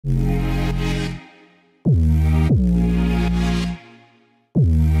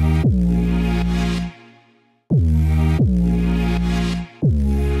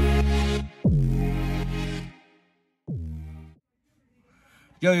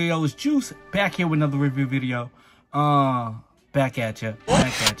Yo, it's Juice back here with another review video. Back at you.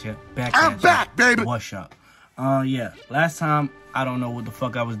 I'm back, baby. What's up? Yeah, last time, I don't know what the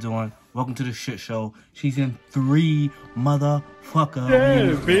fuck I was doing. Welcome to the shit show. Season 3, motherfucker.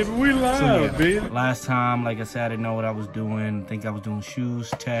 Yeah, baby, we live, so, yeah, baby. Last time, like I said, I didn't know what I was doing. I think I was doing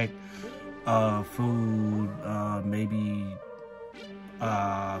shoes, tech, food, maybe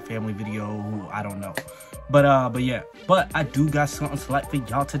family video, I don't know. But yeah, I do got something select for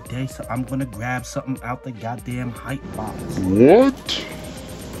y'all today, so I'm gonna grab something out the goddamn hype box. What?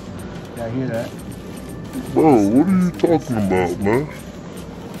 Y'all hear that? Bro, what are you talking about, man?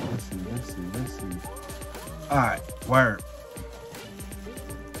 Let's see. Alright, word.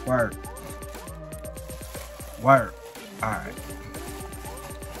 Alright.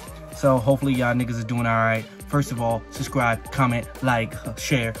 So hopefully y'all niggas is doing alright. First of all, subscribe, comment, like,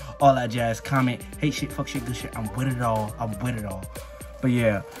 share, all that jazz. Comment, hate shit, fuck shit, good shit. I'm with it all. But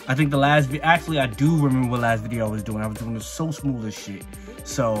yeah, I think the last video, actually I do remember what last video I was doing. I was doing this so smooth as shit.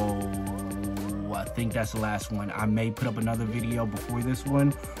 So I think that's the last one. I may put up another video before this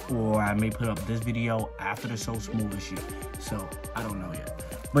one, or I may put up this video after the so smooth as shit. So I don't know yet.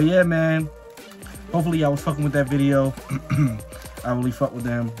 But yeah, man, hopefully y'all was fucking with that video. I really fuck with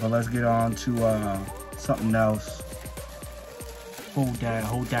them. But let's get on to something else. Hold that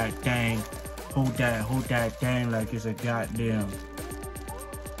thing. Hold that thing like it's a goddamn.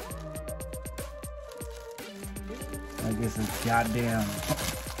 Like it's a goddamn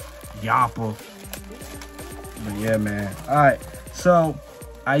yapper. But yeah, man. Alright, so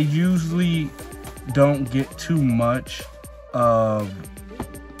I usually don't get too much of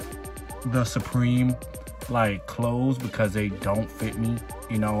the Supreme like clothes because they don't fit me.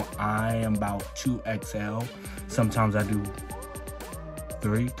 You know, I am about 2XL. Sometimes I do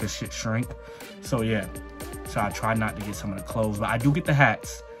 3 because shit shrink. So yeah, so I try not to get some of the clothes, but I do get the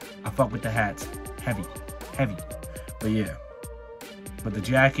hats. I fuck with the hats. Heavy. But yeah, but the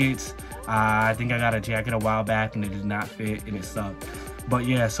jackets, I think I got a jacket a while back and it did not fit and it sucked. But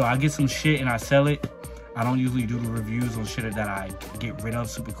yeah, so I get some shit and I sell it. I don't usually do the reviews on shit that I get rid of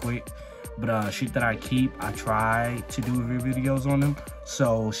super quick. But shit that I keep, I try to do review videos on them.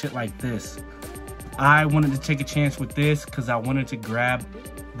 So shit like this. I wanted to take a chance with this because I wanted to grab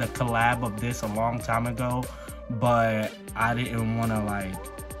the collab of this a long time ago. But I didn't want to, like,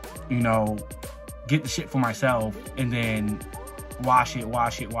 you know, get the shit for myself and then wash it,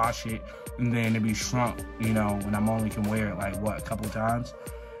 and then it be shrunk, you know, and I'm only can wear it like, what, a couple of times?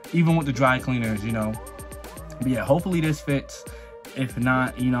 Even with the dry cleaners, you know. But yeah, hopefully this fits. If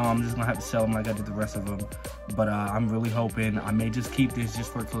not, you know, I'm just gonna have to sell them like I did the rest of them. But I'm really hoping I may just keep this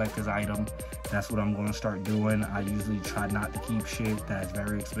just for a collector's item. That's what I'm gonna start doing. I usually try not to keep shit that's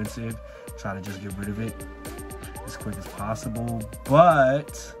very expensive. Try to just get rid of it as quick as possible.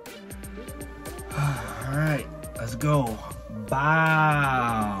 But all right, let's go.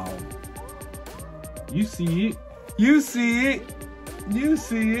 Bow. You see it. You see it.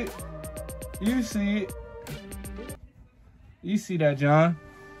 You see that, John?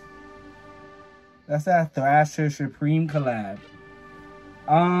 That's that Thrasher Supreme collab.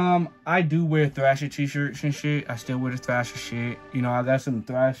 I do wear Thrasher t-shirts and shit. I still wear the Thrasher shit. You know, I got some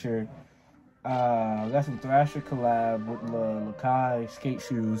Thrasher. Collab with Lakai skate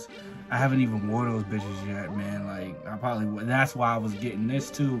shoes. I haven't even worn those bitches yet, man. Like, I probably would. That's why I was getting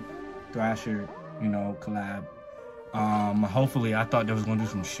this too. Thrasher, you know, collab. Hopefully, I thought they was gonna do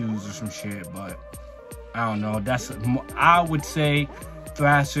some shoes or some shit, but I don't know. I would say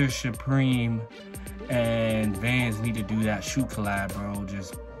Thrasher, Supreme, and Vans need to do that shoe collab, bro.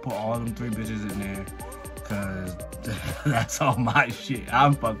 Just put all them 3 bitches in there, cause that's all my shit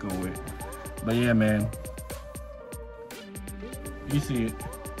I'm fucking with. But yeah, man. You see it.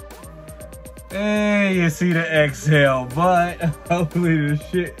 And you see the exhale, but hopefully the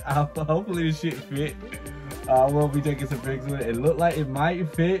shit fit. I will be taking some pics with it. It looked like it might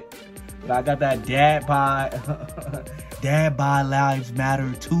fit. But I got that dad bod lives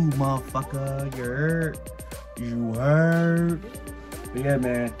matter too, motherfucker. You heard? But yeah,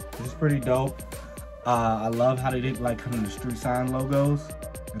 man, this is pretty dope. I love how they did like come in the street sign logos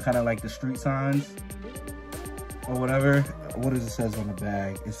and kind of like the street signs or whatever. What does it says on the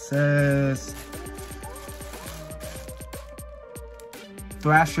bag? It says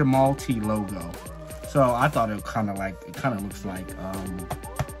Thrasher Multi logo. So I thought it kind of looks like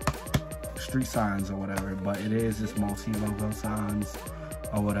street signs or whatever, but it is just multi logo signs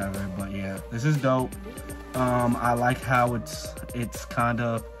or whatever. But yeah, this is dope. I like how it's kind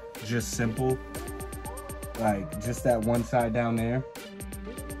of just simple, like just that one side down there.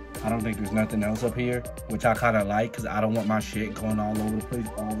 I don't think there's nothing else up here, which I kind of like because I don't want my shit going all over the place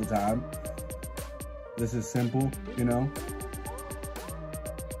all the time. This is simple, you know.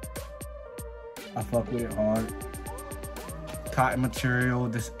 I fuck with it hard. Cotton material.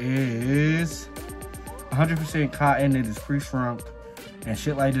 This is 100% cotton. It is pre-shrunk. And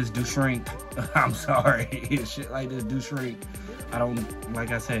shit like this do shrink. I'm sorry. Shit like this do shrink. I don't, like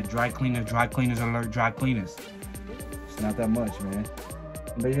I said, dry cleaners alert, dry cleaners. It's not that much, man.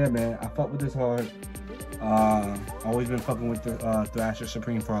 But yeah, man, I fuck with this hard. Always been fucking with the Thrasher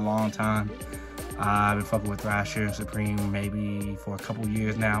Supreme for a long time. I've been fucking with Thrasher Supreme maybe for a couple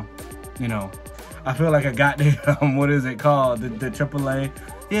years now. You know, I feel like I got the, what is it called? The AAA.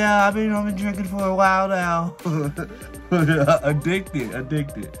 Yeah, I've been drinking for a while now. Addicted.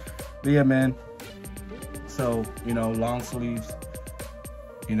 But yeah, man. So, you know, long sleeves.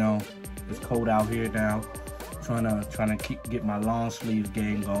 You know, it's cold out here now. Trying to get my long sleeves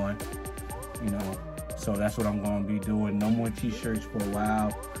game going. You know, so that's what I'm gonna be doing. No more t-shirts for a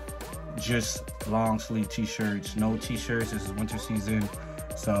while. Just long sleeve t-shirts. No t-shirts. This is winter season.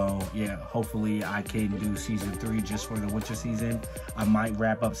 So yeah, hopefully I can do season 3 just for the winter season. I might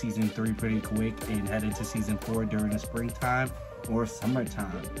wrap up season 3 pretty quick and head into season 4 during the springtime or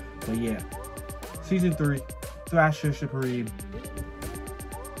summertime. But yeah, season 3, Thrasher Supreme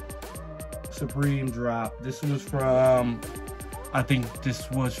drop. This was from, I think the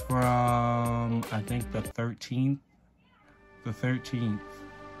 13th. The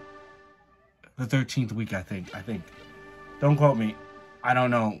 13th week, I think. Don't quote me. I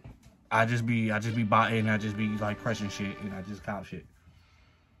don't know. I just be buying, I just be like pressing shit, and I just cop shit.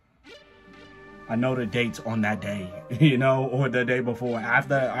 I know the dates on that day, you know, or the day before.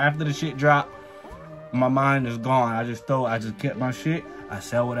 After the shit drop, my mind is gone. I just kept my shit. I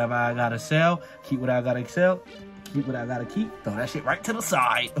sell whatever I gotta sell, keep what I gotta sell, keep what I gotta keep, throw that shit right to the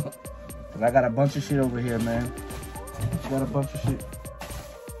side. Cause I got a bunch of shit over here, man. Got a bunch of shit.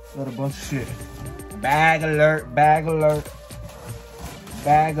 Bag alert.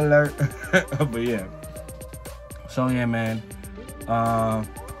 But yeah. So yeah, man. I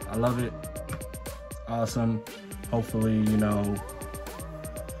love it. Awesome. Hopefully, you know,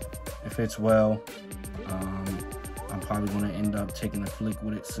 it fits well. I'm probably gonna end up taking a flick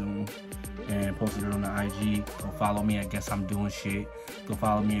with it soon and posting it on the IG. Go follow me. I guess I'm doing shit. Go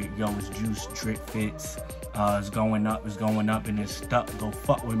follow me. Yo, it's Juice Drip Fits. It's going up and it's stuck. Go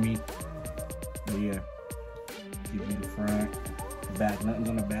fuck with me. But yeah, give you the front, the back. Nothing's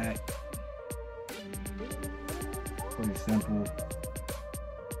on the back. Pretty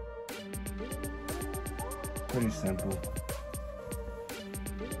simple.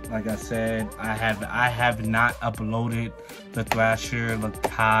 Like I said, I have not uploaded the Thrasher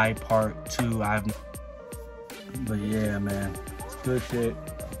Lakai Part 2. But yeah, man, it's good shit,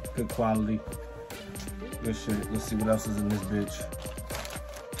 good quality, good shit. Let's see what else is in this bitch.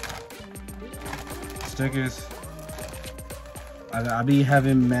 Stickers. I be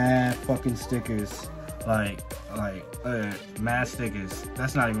having mad fucking stickers, like mad stickers.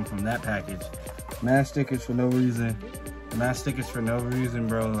 That's not even from that package. Mad stickers for no reason.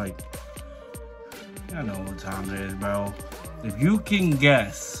 Bro. Like, I know what time it is, bro. If you can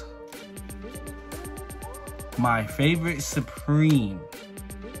guess my favorite Supreme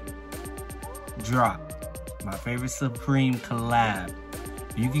drop, my favorite Supreme collab,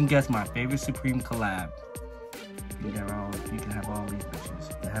 if you can guess my favorite Supreme collab, you can have all these bitches.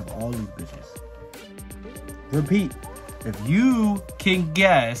 You can have all these bitches. Repeat. If you can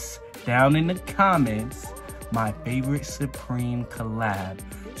guess down in the comments my favorite Supreme collab,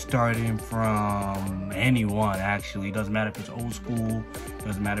 starting from anyone, actually. Doesn't matter if it's old school,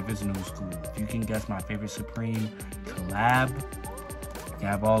 doesn't matter if it's new school. If you can guess my favorite Supreme collab, you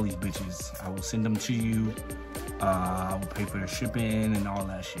have all these bitches. I will send them to you. I will pay for the shipping and all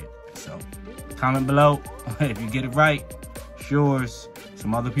that shit. So comment below if you get it right. It's yours.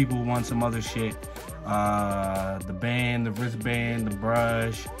 Some other people want some other shit. The band, the wristband, the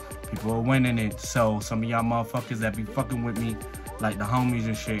brush. People are winning it. So some of y'all motherfuckers that be fucking with me, like the homies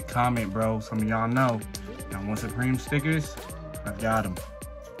and shit, comment, bro. Some of y'all know. Y'all want Supreme stickers? I got them.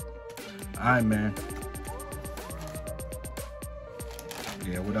 Alright, man.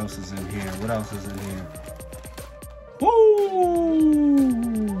 Yeah, what else is in here? Woo!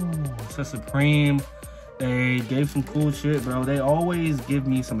 It's a Supreme. They gave some cool shit, bro. They always give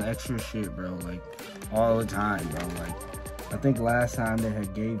me some extra shit, bro. Like, all the time, bro. Like, I think last time they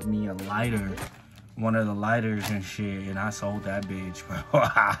had gave me a lighter, one of the lighters and shit, and I sold that bitch, bro.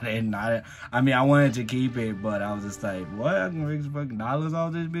 I mean, I wanted to keep it, but I was just like, what? I'm gonna make some fucking dollars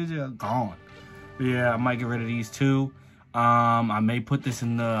off this bitch? I'm gone. But yeah, I might get rid of these too. I may put this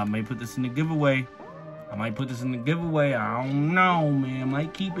in the giveaway. I don't know, man. I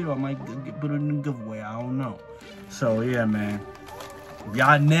might keep it or I might put it in the giveaway. I don't know. So yeah, man.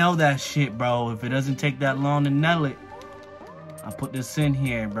 Y'all nail that shit, bro. If it doesn't take that long to nail it, I'll put this in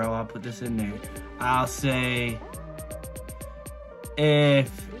here, bro. I'll put this in there. I'll say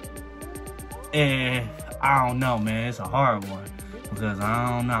if I don't know, man. It's a hard one because I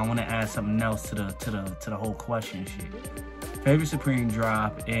don't know. I want to add something else to the whole question shit. Favorite Supreme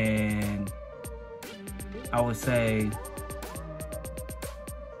drop, and I would say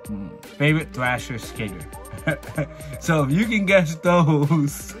favorite Thrashers skater. So if you can guess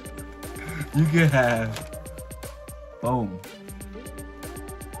those, you can have, boom.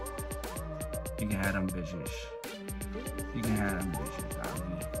 You can have them bitches. You can have them bitches,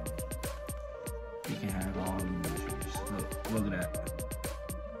 Ali. You can have all them bitches. Look at that.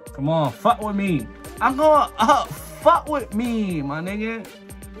 Come on, fuck with me. I'm going up. Fuck with me, my nigga.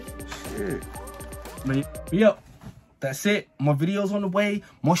 Shit. But yo, that's it. More videos on the way.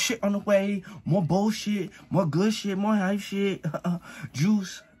 More shit on the way. More bullshit. More good shit. More hype shit.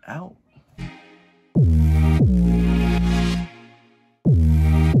 Juice out.